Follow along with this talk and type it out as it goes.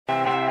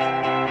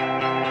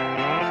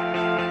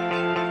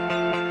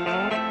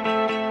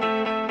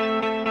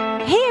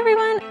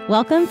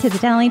Welcome to the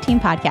Dental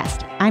Team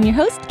Podcast. I'm your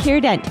host, Kiera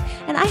Dent,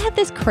 and I had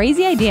this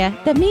crazy idea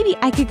that maybe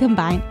I could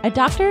combine a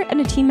doctor and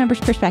a team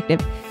member's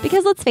perspective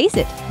because let's face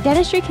it,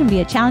 dentistry can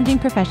be a challenging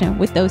profession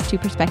with those two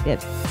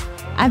perspectives.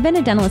 I've been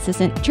a dental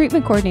assistant,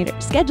 treatment coordinator,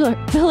 scheduler,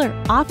 biller,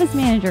 office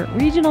manager,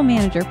 regional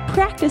manager,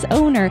 practice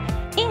owner,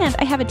 and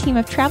I have a team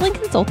of traveling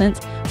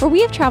consultants where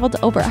we have traveled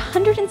to over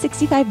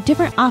 165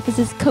 different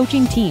offices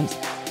coaching teams.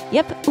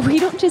 Yep, we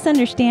don't just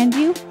understand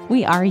you,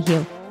 we are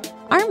you.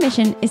 Our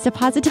mission is to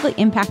positively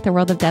impact the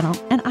world of dental,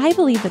 and I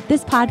believe that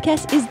this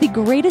podcast is the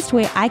greatest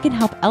way I can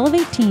help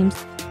elevate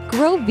teams,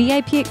 grow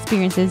VIP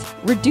experiences,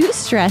 reduce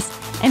stress,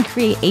 and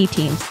create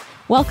A-teams.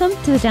 Welcome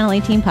to the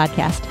Dental Team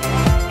Podcast.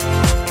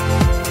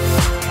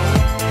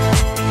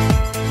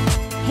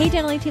 Hey,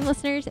 Dental Team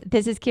listeners,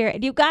 this is Kiera,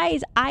 and you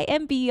guys, I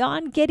am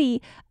beyond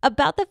giddy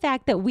about the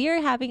fact that we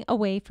are having a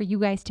way for you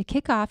guys to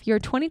kick off your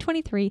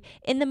 2023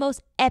 in the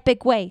most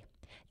epic way.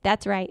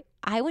 That's right.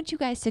 I want you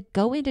guys to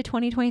go into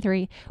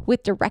 2023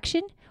 with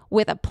direction,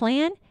 with a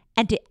plan,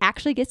 and to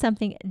actually get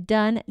something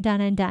done.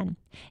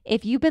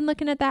 If you've been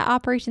looking at that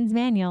operations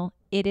manual,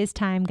 it is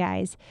time,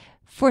 guys.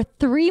 For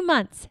 3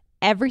 months,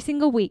 every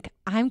single week,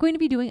 I'm going to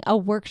be doing a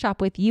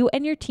workshop with you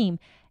and your team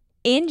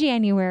in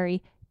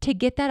January to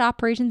get that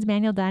operations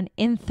manual done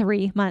in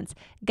 3 months.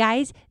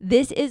 Guys,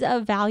 this is a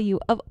value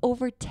of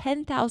over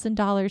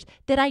 $10,000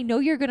 that I know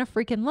you're going to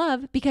freaking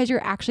love because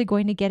you're actually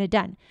going to get it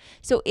done.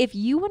 So if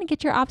you want to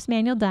get your ops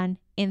manual done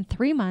in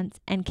 3 months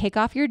and kick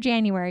off your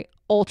January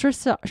ultra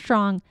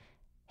strong,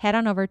 head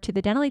on over to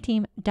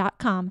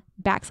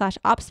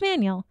thedentalyteam.com/ops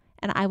manual,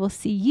 and I will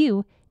see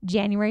you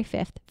January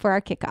 5th for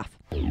our kickoff.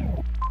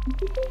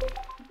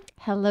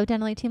 Hello,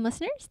 Dental Team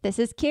listeners. This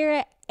is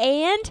Kiera,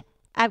 and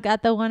I've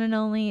got the one and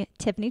only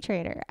Tiffany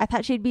Trader. I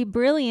thought she'd be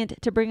brilliant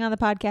to bring on the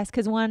podcast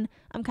because one,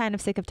 I'm kind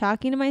of sick of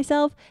talking to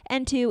myself,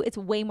 and two, it's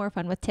way more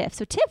fun with Tiff.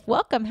 So Tiff,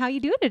 welcome. How you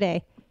doing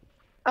today?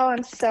 Oh,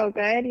 I'm so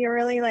good. You're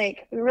really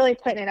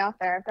putting it out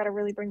there. I've got to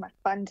really bring my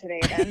fun today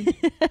then.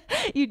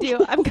 You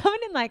do. I'm coming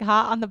in like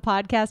hot on the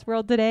podcast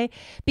world today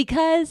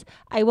because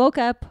I woke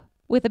up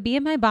with a bee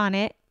in my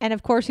bonnet, and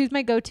of course, who's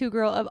my go-to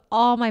girl of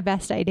all my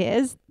best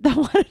ideas? The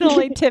one and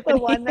only Tiffany.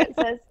 The one that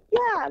says,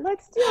 yeah,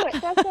 let's do it.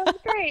 That sounds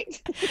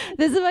great.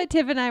 This is why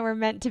Tiff and I were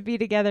meant to be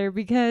together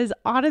because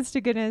honest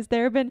to goodness,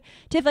 there have been,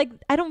 Tiff, like,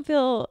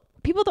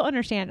 people don't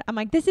understand. I'm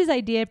like, this is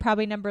idea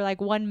probably number like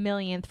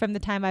 1,000,000th from the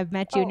time I've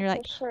met you. And you're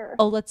like, sure.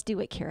 Oh, let's do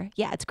it, Kiera.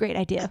 Yeah, it's a great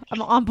idea.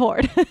 I'm on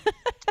board.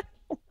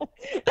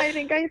 I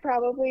think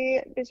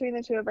between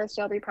the two of us,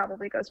 Shelby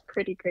probably goes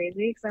pretty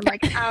crazy because I'm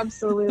like,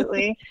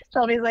 absolutely.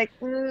 Shelby's like,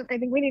 I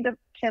think we need to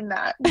pin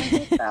that.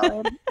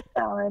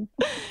 Valid.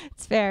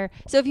 It's fair.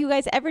 So if you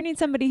guys ever need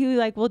somebody who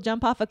like will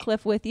jump off a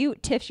cliff with you,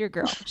 Tiff's your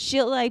girl.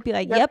 She'll like be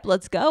like, yep,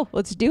 let's go.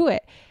 Let's do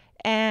it.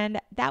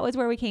 And that was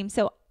where we came.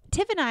 So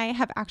Tiff and I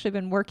have actually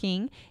been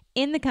working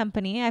in the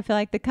company. I feel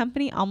like the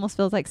company almost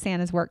feels like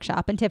Santa's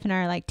workshop, and Tiff and I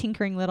are like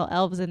tinkering little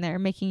elves in there,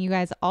 making you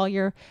guys all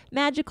your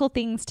magical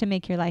things to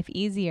make your life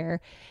easier.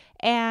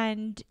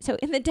 And so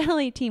in the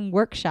Dental Team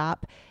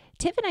workshop,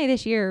 Tiff and I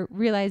this year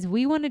realized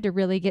we wanted to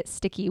really get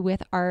sticky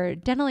with our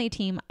Dental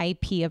Team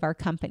IP of our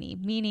company,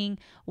 meaning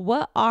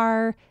what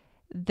are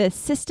the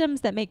systems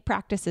that make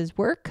practices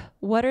work?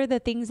 What are the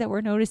things that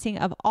we're noticing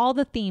of all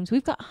the themes?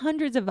 We've got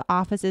hundreds of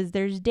offices.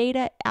 There's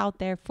data out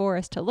there for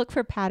us to look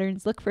for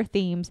patterns, look for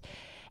themes.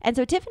 And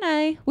so Tiff and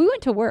I, we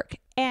went to work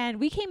and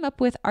we came up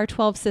with our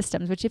 12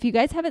 systems, which if you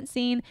guys haven't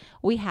seen,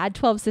 we had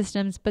 12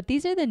 systems, but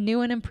these are the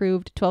new and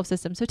improved 12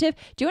 systems. So Tiff,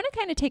 do you want to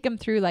kind of take them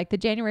through like the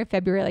January,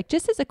 February, like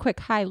just as a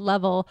quick high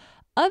level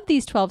of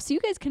these 12 so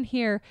you guys can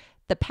hear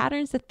the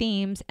patterns, the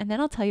themes, and then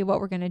I'll tell you what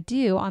we're going to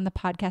do on the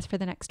podcast for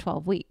the next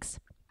 12 weeks.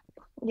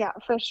 Yeah,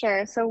 for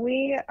sure. So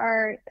we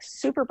are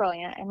super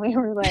brilliant, and we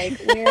were like,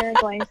 we're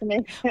going to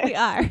make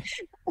this,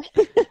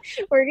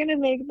 we're going to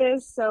make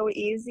this so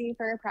easy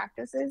for our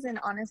practices and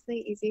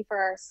honestly easy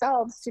for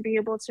ourselves to be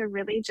able to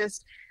really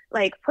just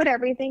like put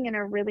everything in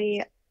a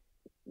really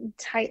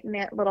tight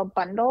knit little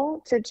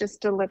bundle to just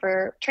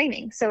deliver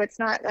training. So it's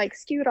not like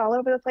skewed all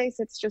over the place.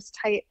 It's just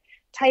tight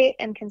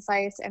and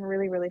concise and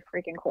really, really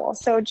freaking cool.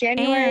 So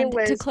January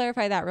was... to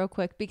clarify that real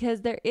quick,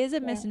 because there is a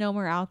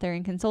misnomer out there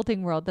in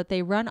consulting world that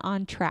they run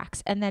on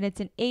tracks and that it's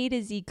an A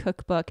to Z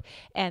cookbook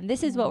and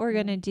this is what we're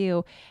going to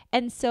do.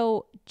 And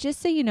so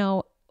just so you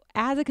know,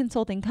 as a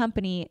consulting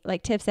company,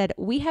 like Tiff said,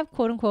 we have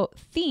quote unquote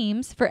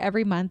themes for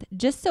every month,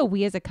 just so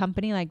we as a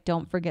company, like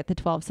don't forget the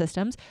 12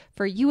 systems.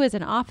 For you as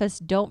an office,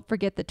 don't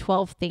forget the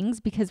 12 things,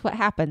 because what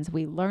happens?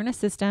 We learn a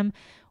system,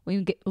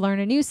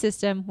 learn a new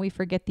system, we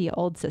forget the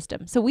old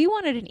system. So we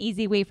wanted an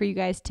easy way for you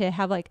guys to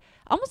have like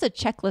almost a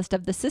checklist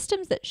of the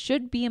systems that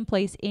should be in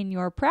place in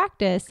your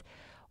practice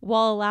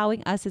while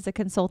allowing us as a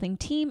consulting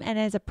team and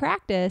as a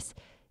practice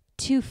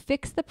to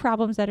fix the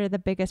problems that are the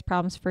biggest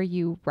problems for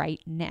you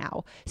right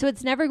now. So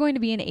it's never going to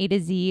be an A to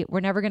Z.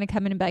 We're never going to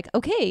come in and be like,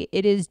 okay,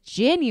 it is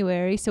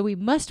January, so we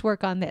must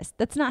work on this.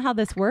 That's not how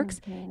this works.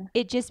 Okay.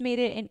 It just made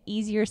it an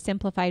easier,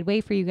 simplified way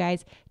for you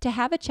guys to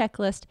have a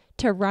checklist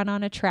to run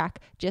on a track,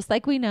 just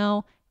like we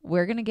know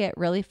we're going to get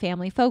really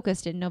family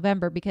focused in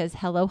November because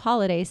hello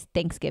holidays,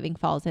 Thanksgiving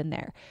falls in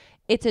there.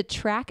 It's a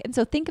track. And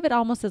so think of it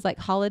almost as like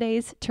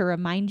holidays to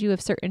remind you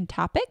of certain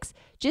topics,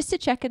 just to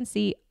check and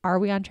see, are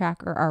we on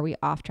track or are we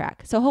off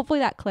track? So hopefully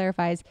that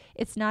clarifies.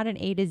 It's not an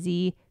A to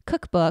Z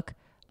cookbook,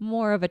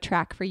 more of a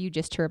track for you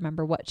just to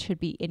remember what should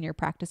be in your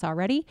practice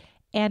already,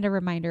 and a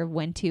reminder of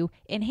when to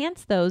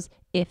enhance those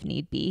if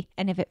need be,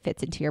 and if it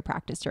fits into your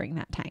practice during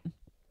that time.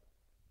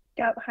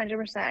 Yep,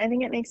 100%. I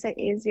think it makes it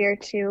easier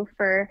too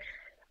for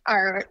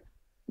our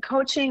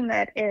coaching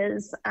that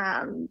is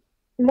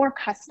more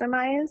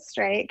customized,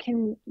 right?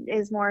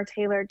 Is more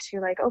tailored to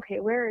like, okay,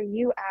 where are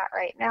you at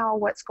right now?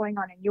 What's going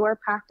on in your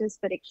practice?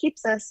 But it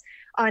keeps us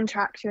on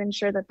track to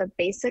ensure that the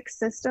basic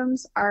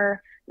systems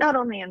are not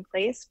only in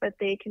place, but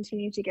they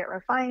continue to get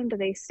refined.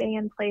 They stay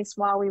in place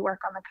while we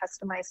work on the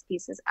customized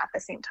pieces at the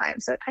same time.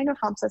 So it kind of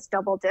helps us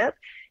double dip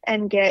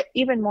and get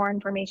even more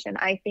information,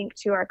 I think,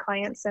 to our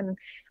clients and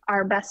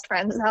our best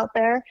friends out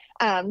there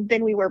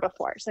than we were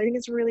before. So I think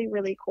it's really,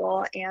 really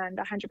cool, and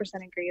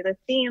 100% agree. The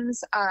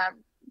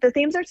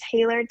themes are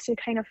tailored to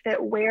kind of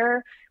fit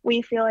where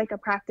we feel like a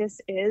practice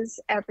is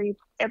every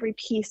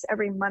piece,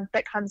 every month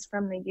that comes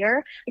from the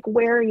year. Like,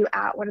 where are you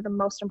at? What are the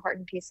most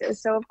important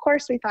pieces? So of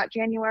course we thought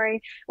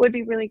January would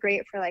be really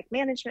great for like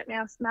management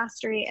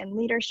mastery and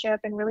leadership,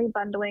 and really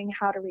bundling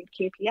how to read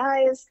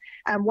KPIs.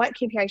 What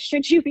KPIs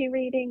should you be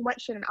reading?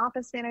 What should an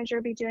office manager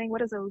be doing?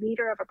 What does a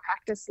leader of a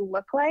practice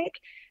look like?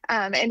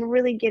 And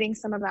really getting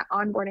some of that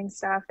onboarding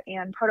stuff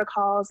and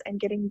protocols and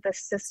getting the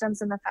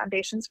systems and the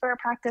foundations for a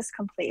practice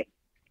complete.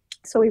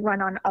 So we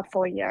run on a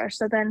full year.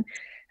 So then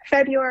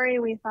February,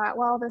 we thought,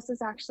 well, this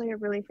is actually a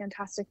really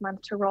fantastic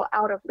month to roll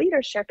out of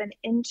leadership and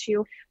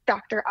into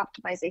doctor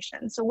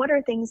optimization. So what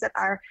are things that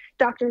our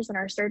doctors and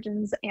our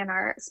surgeons and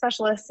our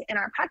specialists in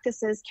our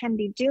practices can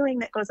be doing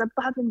that goes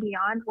above and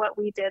beyond what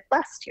we did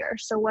last year?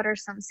 So what are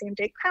some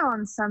same-day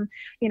crowns, some,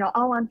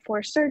 all-on-4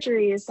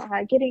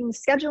 surgeries, getting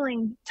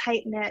scheduling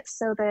tight-knit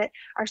so that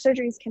our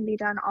surgeries can be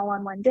done all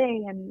on one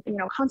day, and,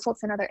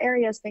 consults in other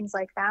areas, things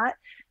like that.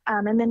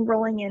 And then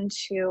rolling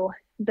into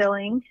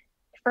billing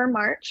for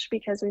March,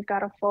 because we've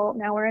got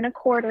now we're in a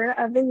quarter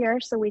of the year,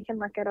 so we can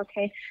look at,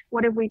 okay,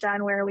 what have we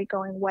done? Where are we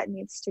going? What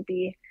needs to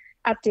be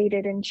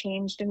updated and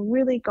changed? And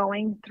really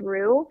going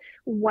through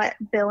what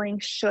billing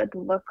should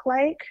look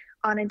like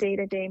on a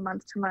day-to-day,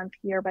 month-to-month,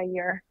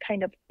 year-by-year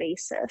kind of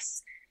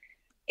basis.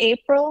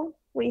 April,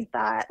 we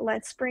thought, we're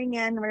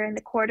in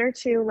the quarter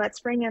 2, let's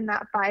bring in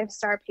that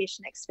 5-star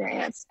patient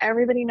experience.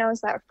 Everybody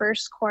knows that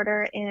first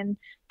quarter in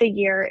the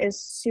year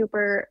is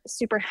super,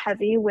 super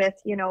heavy with,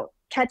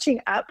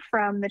 catching up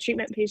from the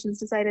treatment patients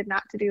decided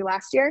not to do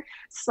last year,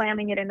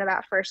 slamming it into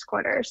that first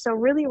quarter. So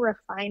really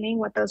refining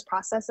what those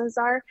processes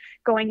are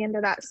going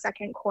into that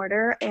second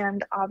quarter,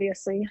 and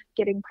obviously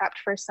getting prepped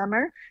for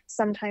summer.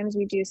 Sometimes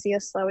we do see a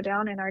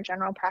slowdown in our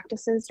general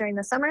practices during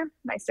the summer.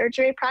 My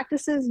surgery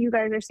practices, you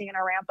guys are seeing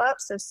a ramp up.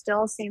 So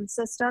still same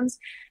systems,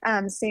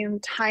 same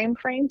time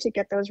frame to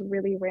get those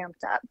really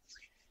ramped up.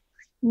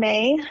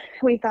 May,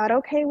 we thought,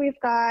 okay, we've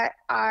got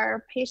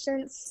our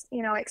patients,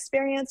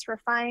 experience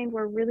refined.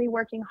 We're really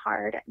working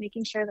hard at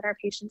making sure that our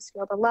patients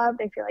feel the love,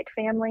 they feel like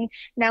family.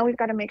 Now we've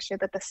got to make sure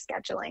that the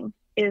scheduling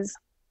is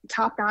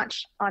top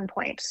notch, on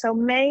point. So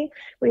May,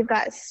 we've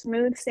got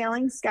smooth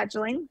sailing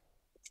scheduling.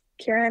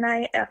 Kiera and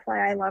I,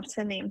 FYI, love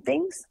to name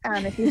things,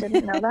 if you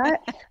didn't know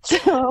that.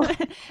 So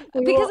because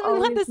we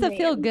want this to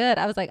feel good.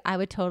 I was like, I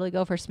would totally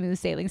go for smooth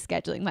sailing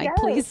scheduling. Like, yes.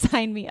 Please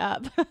sign me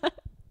up.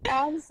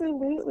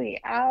 Absolutely.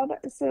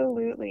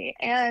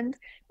 And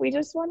we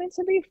just want it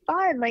to be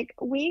fun. Like,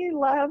 we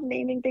love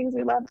naming things.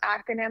 We love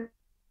acronyms.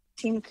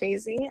 Team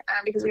crazy,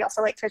 because we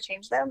also like to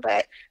change them.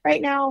 But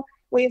right now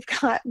we've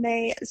got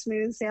May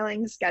smooth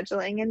sailing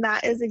scheduling, and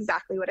that is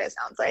exactly what it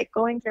sounds like.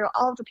 Going through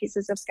all of the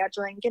pieces of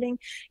scheduling, getting,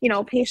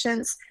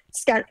 patients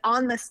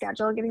on the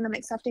schedule, getting them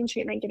accepting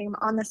treatment, getting them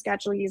on the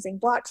schedule, using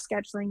block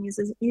scheduling,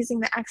 using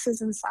the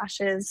X's and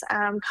slashes,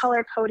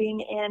 color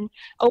coding in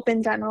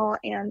Open Dental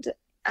and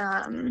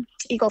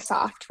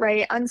EagleSoft,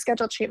 right?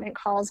 Unscheduled treatment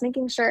calls,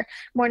 making sure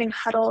morning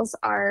huddles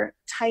are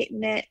tight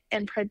knit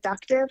and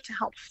productive to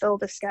help fill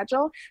the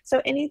schedule.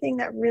 So anything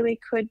that really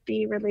could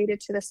be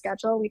related to the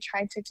schedule, we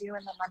tried to do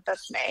in the month of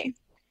May.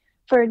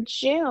 For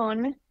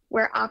June,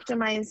 we're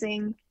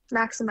maximizing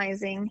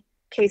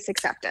case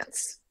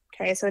acceptance.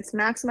 Okay, so it's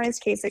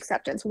maximized case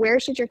acceptance. Where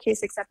should your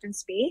case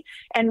acceptance be?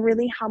 And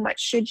really, how much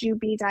should you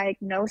be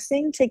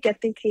diagnosing to get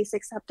the case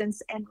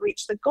acceptance and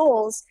reach the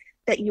goals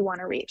that you want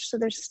to reach? So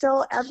there's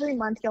still, every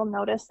month you'll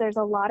notice there's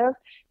a lot of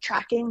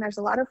tracking. There's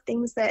a lot of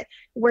things that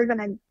we're going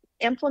to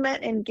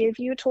implement and give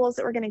you, tools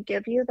that we're going to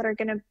give you that are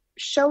going to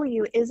show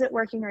you, is it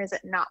working or is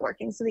it not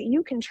working, so that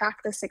you can track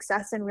the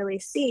success and really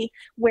see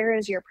where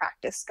is your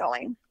practice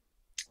going.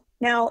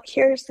 Now,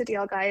 here's the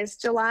deal, guys.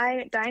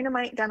 July,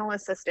 Dynamite Dental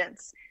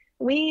Assistants.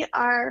 We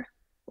are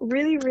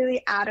really,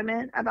 really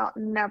adamant about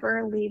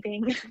never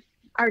leaving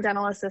our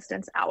dental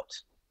assistants out.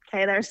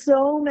 Okay, there's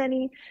so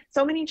many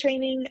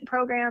training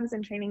programs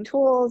and training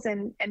tools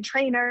and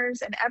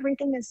trainers, and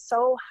everything is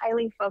so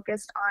highly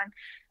focused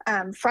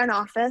on front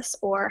office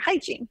or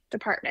hygiene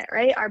department,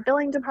 right? Our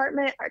billing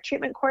department, our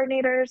treatment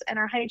coordinators, and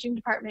our hygiene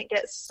department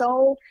get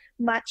so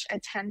much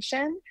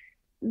attention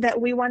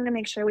that we wanted to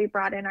make sure we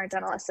brought in our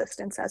dental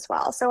assistants as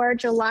well. So our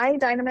July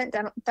Dynamite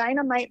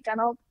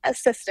Dental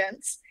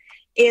Assistants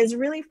is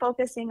really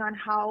focusing on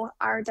how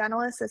our dental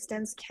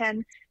assistants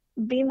can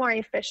be more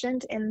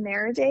efficient in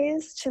their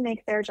days to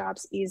make their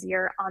jobs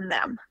easier on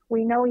them.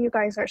 We know you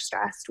guys are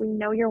stressed. We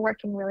know you're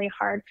working really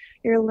hard.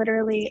 You're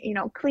literally,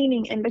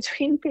 cleaning in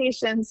between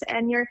patients,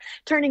 and you're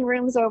turning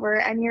rooms over,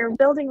 and you're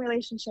building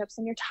relationships,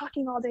 and you're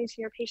talking all day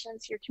to your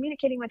patients. You're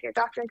communicating with your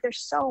doctor. Like,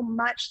 there's so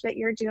much that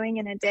you're doing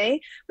in a day.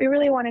 We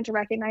really wanted to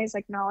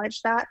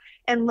acknowledge that,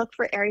 and look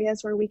for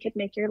areas where we could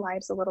make your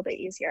lives a little bit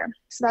easier.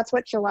 So that's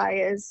what July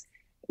is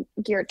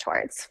geared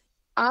towards.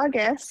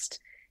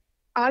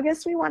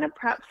 August, we want to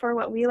prep for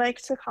what we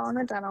like to call in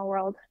the dental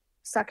world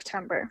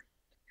September.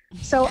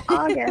 So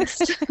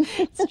August.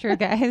 It's true,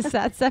 guys.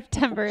 That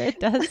September, it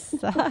does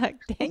suck.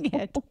 Dang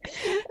it.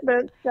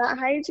 The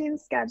hygiene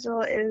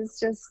schedule is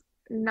just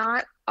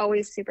not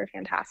always super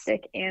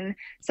fantastic in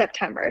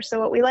September. So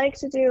what we like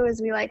to do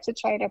is we like to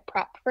try to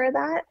prep for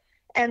that.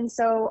 And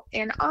so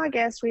in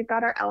August, we've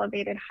got our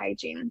elevated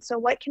hygiene. So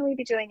what can we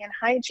be doing in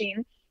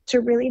hygiene to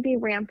really be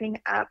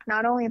ramping up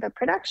not only the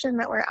production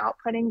that we're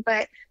outputting,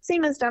 but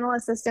same as dental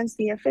assistants,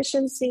 the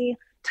efficiency,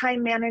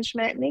 time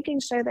management, making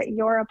sure that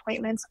your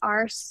appointments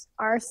are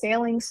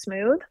sailing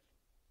smooth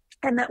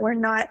and that we're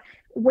not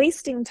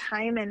wasting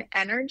time and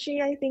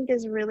energy. I think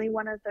is really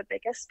one of the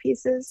biggest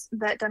pieces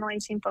that dental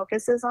team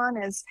focuses on.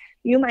 Is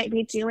you might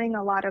be doing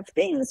a lot of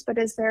things, but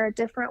is there a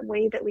different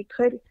way that we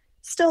could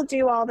still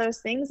do all those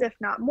things, if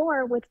not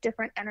more, with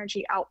different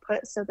energy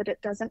output so that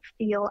it doesn't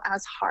feel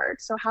as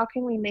hard? So how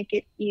can we make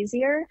it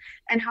easier,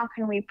 and how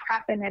can we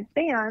prep in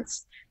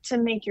advance to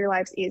make your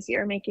lives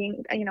easier?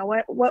 Making,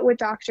 what would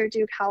doctor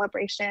do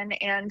calibration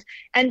and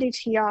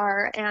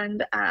NDTR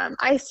and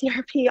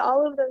ICRP,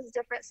 all of those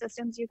different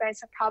systems you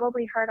guys have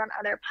probably heard on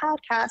other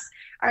podcasts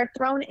are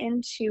thrown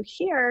into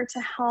here to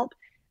help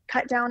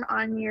cut down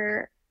on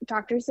your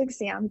doctor's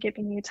exam,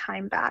 giving you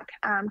time back,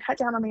 cut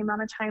down on the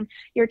amount of time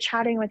you're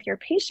chatting with your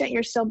patient.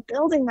 You're still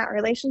building that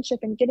relationship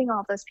and getting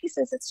all those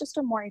pieces. It's just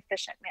a more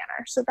efficient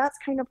manner. So that's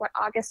kind of what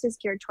August is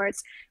geared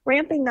towards,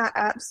 ramping that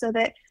up so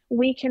that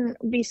we can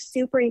be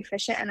super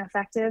efficient and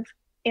effective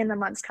in the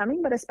months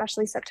coming, but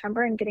especially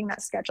September, and getting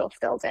that schedule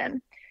filled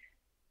in.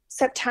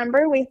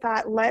 September, we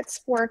thought,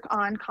 let's work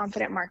on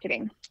confident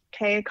marketing.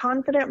 Okay,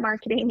 confident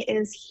marketing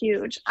is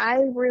huge.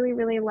 I really,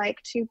 really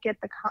like to get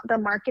the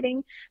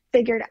marketing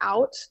figured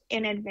out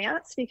in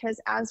advance,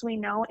 because as we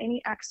know,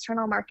 any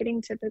external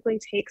marketing typically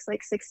takes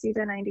like 60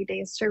 to 90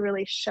 days to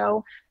really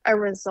show a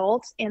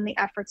result in the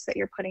efforts that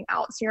you're putting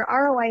out. So your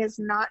ROI is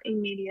not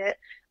immediate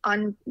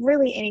on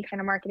really any kind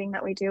of marketing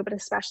that we do, but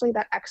especially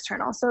that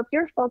external. So if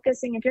you're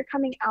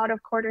coming out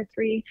of quarter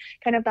three,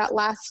 kind of that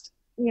last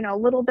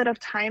little bit of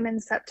time in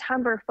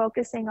September,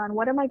 focusing on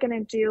what am I going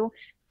to do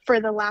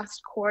for the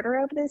last quarter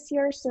of this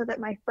year so that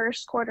my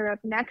first quarter of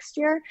next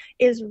year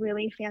is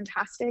really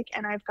fantastic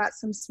and I've got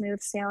some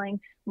smooth sailing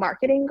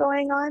marketing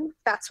going on.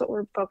 That's what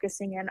we're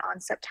focusing in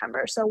on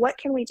September. So what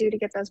can we do to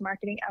get those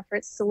marketing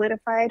efforts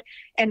solidified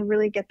and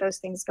really get those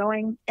things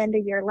going? End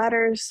of year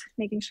letters,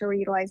 making sure we're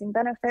utilizing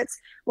benefits.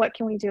 What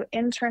can we do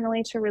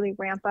internally to really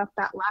ramp up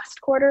that last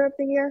quarter of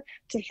the year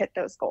to hit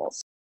those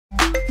goals?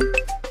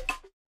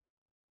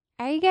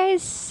 Are you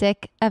guys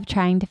sick of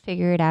trying to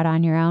figure it out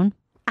on your own?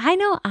 I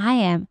know I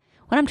am.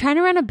 When I'm trying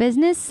to run a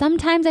business,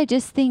 sometimes I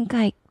just think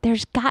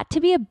there's got to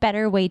be a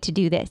better way to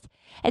do this.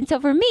 And so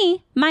for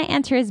me, my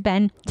answer has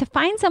been to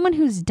find someone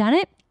who's done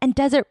it and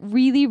does it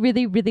really,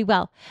 really, really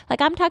well.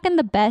 I'm talking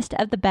the best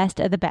of the best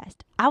of the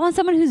best. I want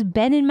someone who's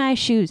been in my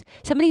shoes,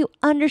 somebody who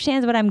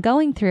understands what I'm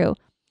going through.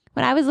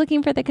 When I was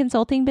looking for the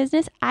consulting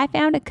business, I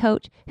found a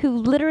coach who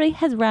literally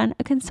has run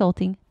a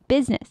consulting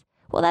business.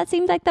 Well, that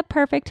seems like the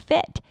perfect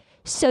fit.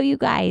 So you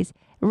guys,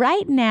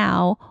 right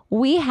now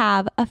we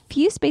have a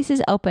few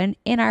spaces open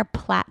in our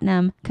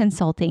Platinum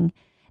Consulting.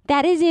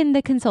 That is in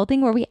the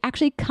consulting where we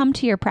actually come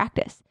to your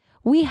practice.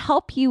 We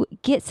help you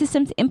get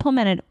systems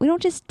implemented. We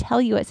don't just tell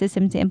you what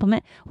systems to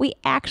implement. We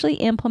actually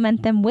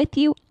implement them with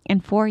you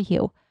and for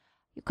you.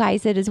 You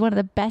guys, it is one of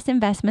the best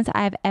investments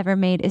I've ever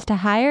made, is to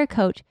hire a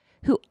coach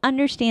who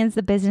understands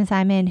the business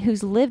I'm in,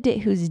 who's lived it,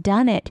 who's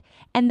done it.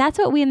 And that's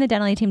what we in the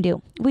dental team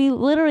do. We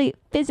literally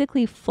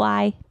physically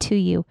fly to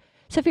you.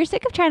 So if you're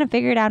sick of trying to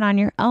figure it out on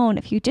your own,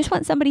 if you just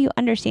want somebody who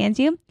understands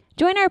you,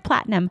 join our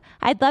Platinum.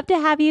 I'd love to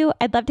have you.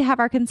 I'd love to have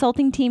our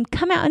consulting team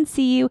come out and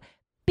see you,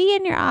 be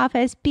in your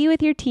office, be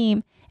with your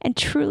team, and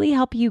truly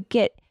help you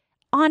get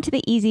onto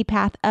the easy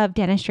path of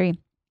dentistry.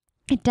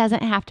 It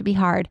doesn't have to be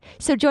hard.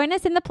 So join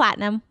us in the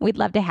Platinum. We'd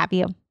love to have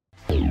you.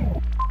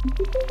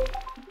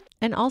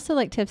 And also,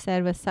 like Tiff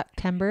said, with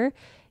September,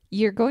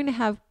 you're going to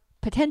have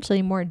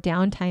potentially more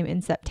downtime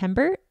in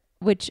September.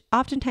 which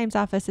oftentimes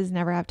offices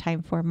never have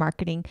time for: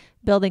 marketing,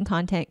 building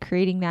content,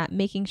 creating that,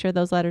 making sure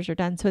those letters are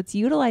done. So it's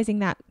utilizing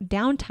that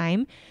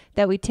downtime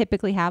that we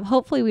typically have.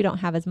 Hopefully we don't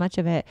have as much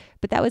of it,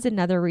 but that was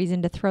another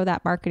reason to throw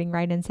that marketing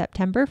right in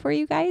September for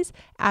you guys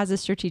as a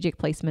strategic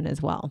placement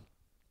as well.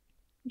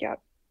 Yep,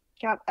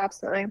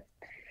 absolutely.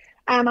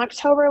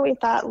 October, we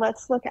thought,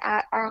 let's look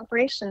at our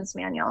operations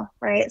manual,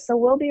 right? So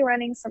we'll be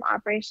running some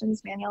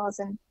operations manuals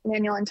and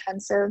manual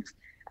intensive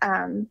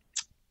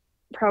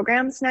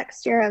programs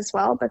next year as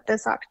well. But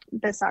this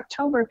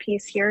October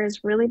piece here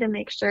is really to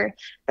make sure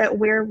that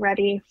we're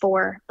ready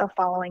for the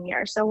following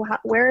year. So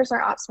where is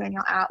our ops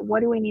manual at?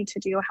 What do we need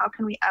to do? How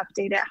can we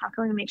update it? How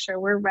can we make sure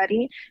we're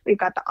ready? We've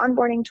got the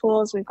onboarding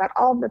tools. We've got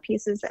all of the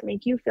pieces that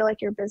make you feel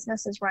like your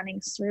business is running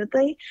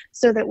smoothly,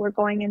 so that we're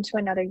going into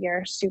another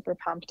year super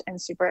pumped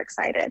and super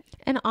excited.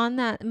 And on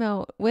that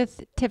note,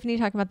 with Tiffany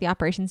talking about the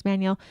operations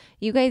manual,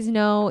 you guys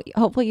know,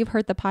 hopefully you've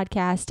heard the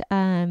podcast.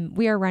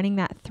 We are running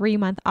that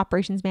 3-month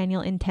operations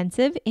manual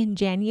intensive in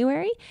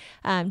January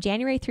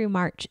through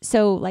March.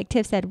 So like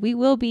Tiff said, we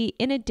will be,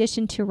 in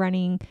addition to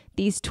running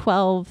these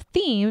 12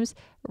 themes,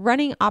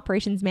 running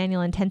operations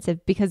manual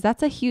intensive, because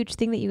that's a huge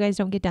thing that you guys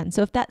don't get done.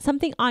 So if that's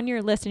something on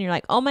your list and you're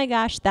like, oh my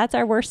gosh, that's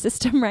our worst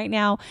system right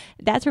now,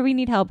 that's where we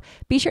need help,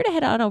 be sure to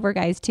head on over,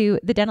 guys, to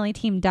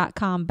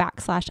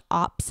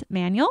thedentallyteam.com/ops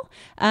manual.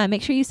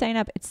 Make sure you sign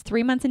up. It's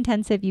 3 months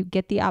intensive. You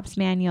get the ops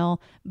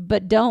manual,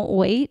 but don't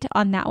wait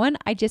on that one.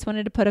 I just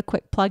wanted to put a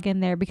quick plug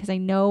in there because I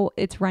know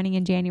it's running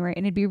in January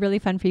and it'd be really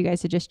fun for you guys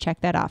to just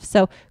check that off.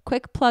 So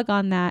quick plug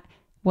on that.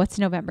 What's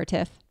November,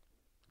 Tiff?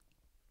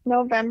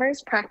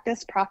 November's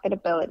practice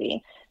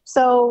profitability.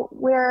 So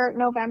we're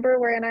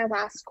in our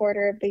last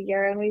quarter of the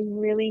year, and we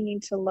really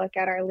need to look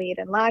at our lead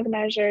and lag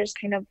measures.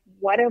 Kind of,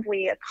 what have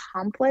we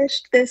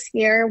accomplished this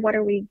year? What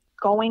are we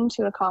going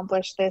to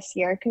accomplish this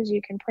year? Because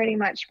you can pretty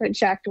much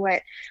project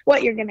what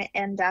you're going to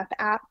end up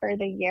at for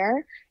the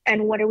year,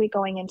 and what are we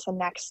going into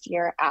next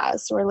year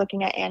as. So we're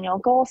looking at annual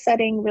goal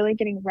setting, really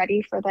getting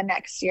ready for the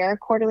next year,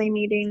 quarterly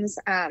meetings,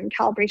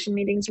 calibration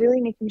meetings, really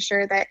making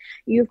sure that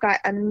you've got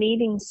a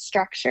meeting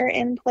structure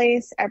in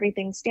place,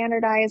 everything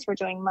standardized. We're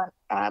doing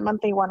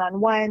monthly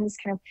one-on-ones,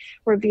 kind of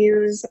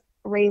reviews,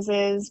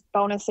 raises,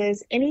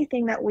 bonuses,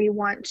 anything that we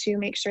want to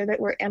make sure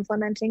that we're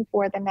implementing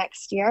for the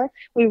next year.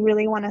 We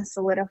really want to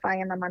solidify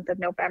in the month of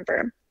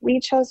November. We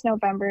chose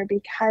November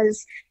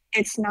because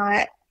it's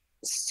not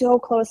so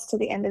close to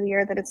the end of the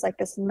year that it's like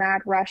this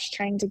mad rush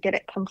trying to get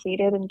it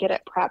completed and get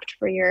it prepped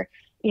for your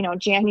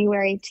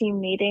January team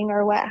meeting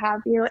or what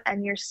have you,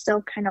 and you're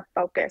still kind of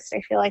focused.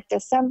 I feel like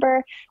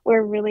December,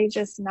 we're really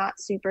just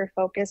not super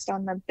focused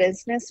on the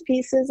business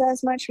pieces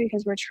as much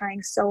because we're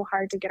trying so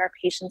hard to get our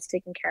patients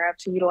taken care of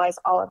to utilize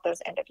all of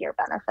those end of year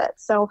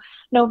benefits. So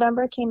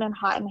November came in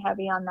hot and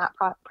heavy on that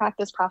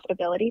practice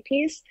profitability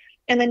piece.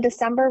 And then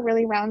December,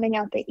 really rounding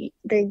out the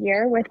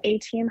year with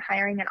A-team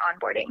hiring and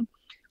onboarding.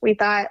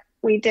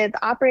 We did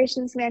the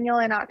operations manual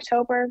in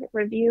October,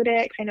 reviewed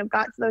it, kind of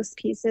got those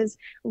pieces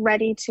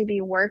ready to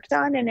be worked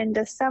on. And in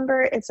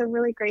December, it's a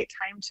really great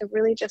time to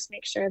really just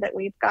make sure that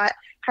we've got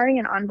hiring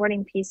and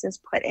onboarding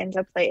pieces put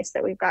into place,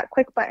 that we've got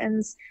quick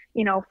buttons,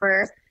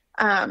 for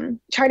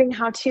charting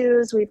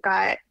how-tos. We've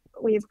got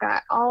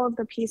all of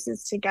the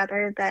pieces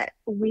together that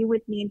we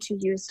would need to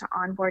use to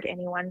onboard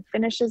anyone.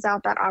 Finishes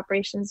out that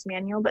operations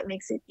manual, but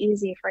makes it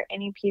easy for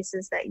any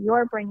pieces that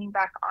you're bringing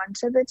back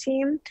onto the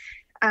team.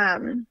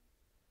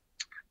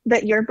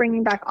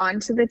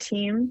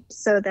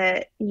 So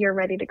that you're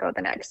ready to go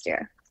the next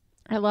year.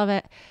 I love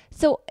it.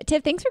 So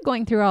Tiff, thanks for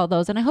going through all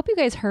those. And I hope you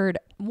guys heard,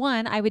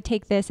 one, I would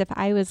take this if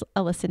I was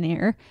a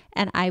listener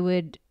and I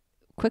would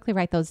quickly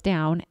write those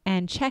down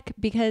and check,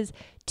 because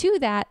to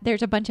that,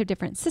 there's a bunch of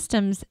different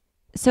systems.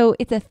 So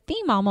it's a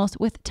theme almost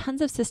with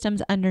tons of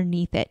systems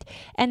underneath it.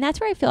 And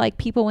that's where I feel like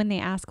people, when they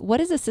ask, what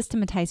is a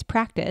systematized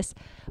practice?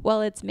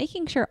 Well, it's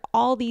making sure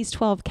all these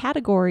 12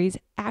 categories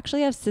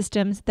actually have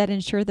systems that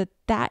ensure that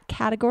that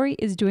category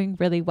is doing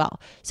really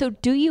well. So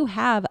do you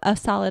have a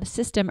solid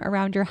system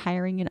around your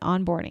hiring and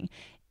onboarding?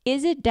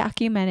 Is it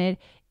documented?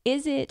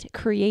 Is it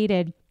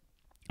created?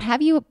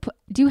 Do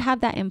you have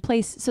that in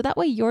place so that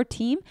way your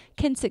team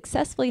can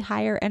successfully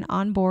hire and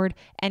onboard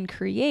and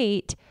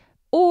create?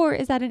 Or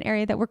is that an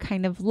area that we're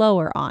kind of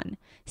lower on?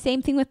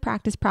 Same thing with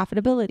practice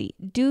profitability.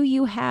 Do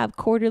you have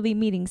quarterly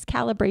meetings,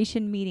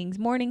 calibration meetings,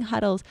 morning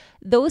huddles,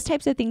 those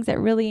types of things that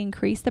really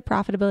increase the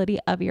profitability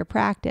of your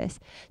practice?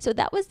 So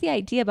that was the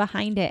idea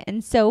behind it.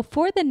 And so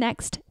for the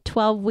next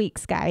 12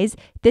 weeks, guys,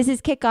 this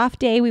is kickoff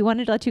day. We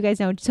wanted to let you guys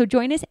know. So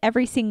join us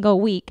every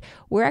single week.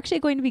 We're actually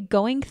going to be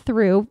going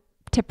through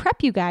to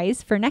prep you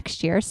guys for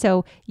next year.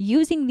 So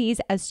using these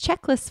as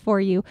checklists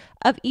for you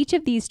of each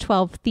of these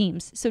 12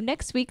 themes. So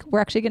next week, we're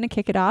actually going to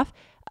kick it off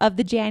of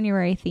the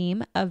January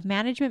theme of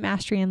management,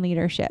 mastery, and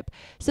leadership.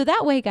 So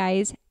that way,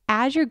 guys,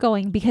 as you're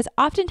going, because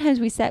oftentimes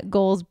we set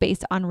goals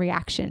based on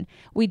reaction.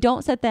 We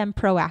don't set them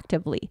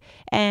proactively.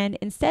 And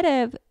instead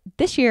of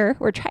this year,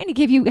 we're trying to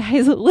give you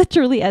guys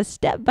literally a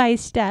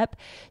step-by-step.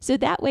 So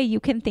that way you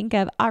can think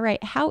of, all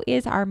right, how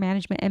is our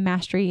management and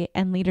mastery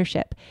and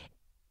leadership?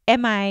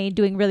 Am I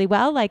doing really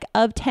well? Like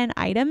of 10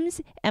 items,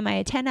 am I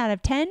a 10 out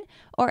of 10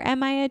 or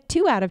am I a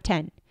 2 out of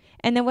 10?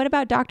 And then what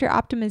about doctor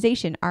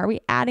optimization? Are we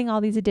adding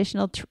all these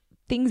additional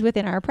things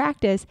within our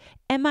practice?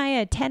 Am I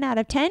a 10 out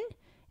of 10?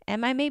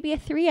 Am I maybe a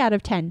 3 out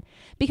of 10?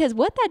 Because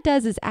what that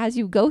does is as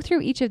you go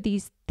through each of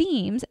these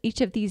themes, each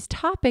of these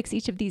topics,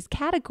 each of these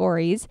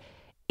categories,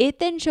 it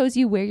then shows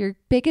you where your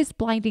biggest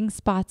blinding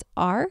spots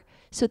are.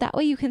 So that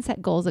way you can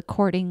set goals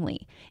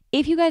accordingly.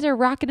 If you guys are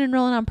rocking and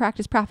rolling on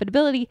practice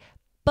profitability,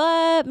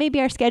 but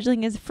maybe our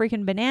scheduling is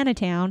freaking banana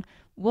town,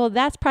 well,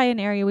 that's probably an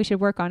area we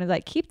should work on, is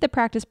like keep the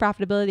practice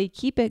profitability,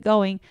 keep it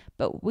going,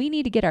 but we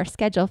need to get our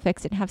schedule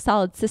fixed and have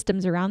solid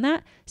systems around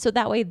that. So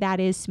that way that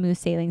is smooth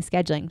sailing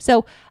scheduling.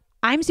 So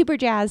I'm super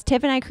jazzed.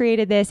 Tiff and I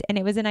created this, and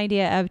it was an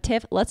idea of,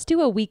 Tiff, let's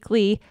do a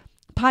weekly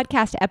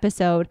podcast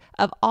episode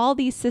of all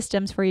these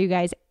systems for you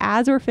guys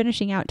as we're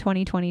finishing out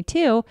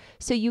 2022,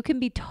 so you can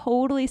be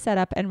totally set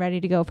up and ready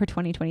to go for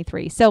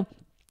 2023. So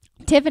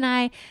Tiff and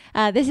I,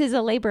 this is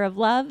a labor of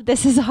love.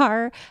 This is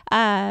our,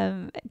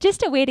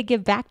 just a way to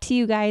give back to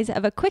you guys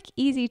of a quick,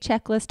 easy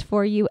checklist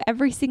for you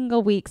every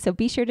single week. So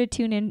be sure to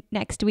tune in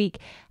next week.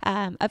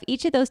 Of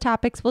each of those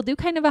topics, we'll do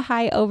kind of a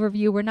high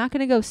overview. We're not going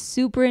to go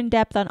super in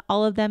depth on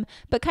all of them,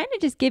 but kind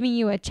of just giving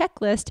you a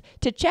checklist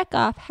to check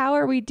off how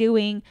are we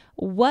doing,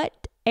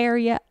 what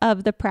area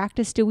of the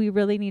practice do we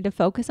really need to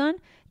focus on.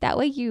 That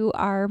way you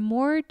are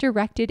more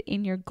directed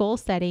in your goal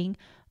setting,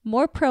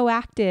 more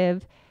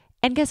proactive.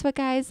 And guess what,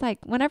 guys? Like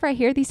whenever I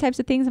hear these types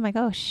of things, I'm like,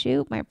 oh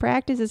shoot, my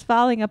practice is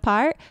falling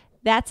apart.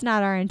 That's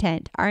not our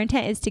intent. Our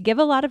intent is to give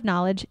a lot of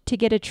knowledge, to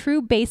get a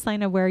true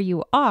baseline of where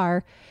you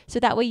are, so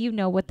that way you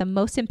know what the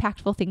most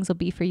impactful things will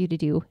be for you to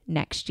do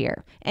next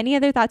year. Any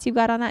other thoughts you've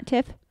got on that,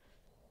 Tiff?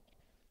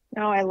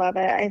 No, I love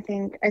it. I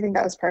think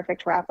that was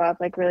perfect wrap up,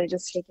 like really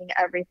just taking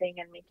everything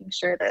and making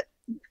sure that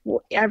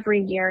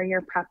every year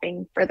you're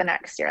prepping for the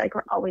next year. Like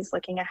we're always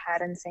looking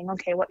ahead and saying,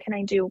 okay, what can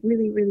I do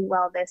really, really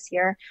well this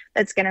year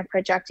that's going to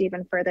project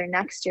even further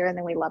next year? And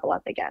then we level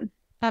up again.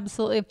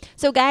 Absolutely.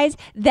 So guys,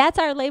 that's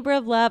our labor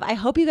of love. I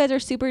hope you guys are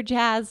super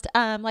jazzed.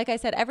 Like I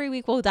said, every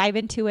week we'll dive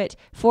into it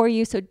for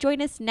you. So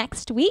join us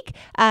next week.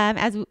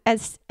 And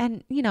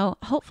you know,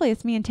 hopefully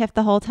it's me and Tiff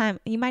the whole time.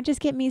 You might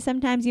just get me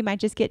sometimes, you might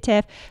just get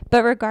Tiff,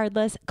 but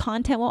regardless,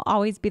 content will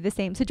always be the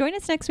same. So join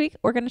us next week.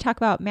 We're going to talk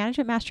about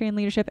management, mastery, and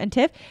leadership. And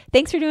Tiff,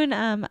 thanks for doing,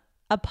 a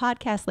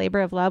podcast labor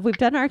of love. We've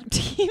done our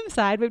team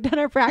side, we've done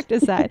our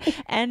practice side,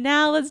 and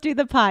now let's do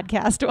the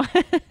podcast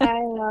one.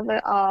 I love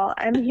it all.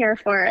 I'm here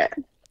for it.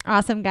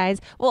 Awesome,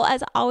 guys. Well,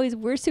 as always,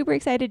 we're super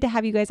excited to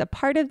have you guys a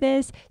part of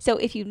this. So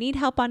if you need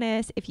help on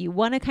this, if you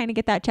want to kind of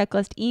get that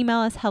checklist, email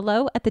us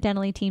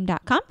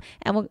hello@thedentallyteam.com,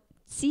 and we'll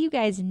see you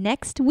guys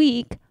next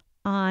week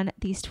on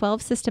these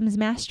 12 systems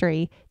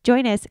mastery.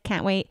 Join us.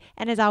 Can't wait.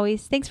 And as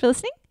always, thanks for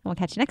listening, and we'll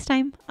catch you next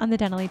time on the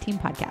Dentally Team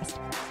podcast.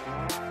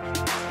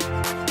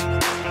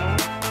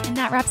 And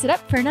that wraps it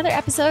up for another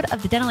episode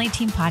of the Dentally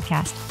Team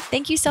podcast.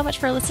 Thank you so much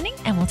for listening,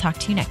 and we'll talk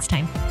to you next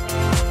time.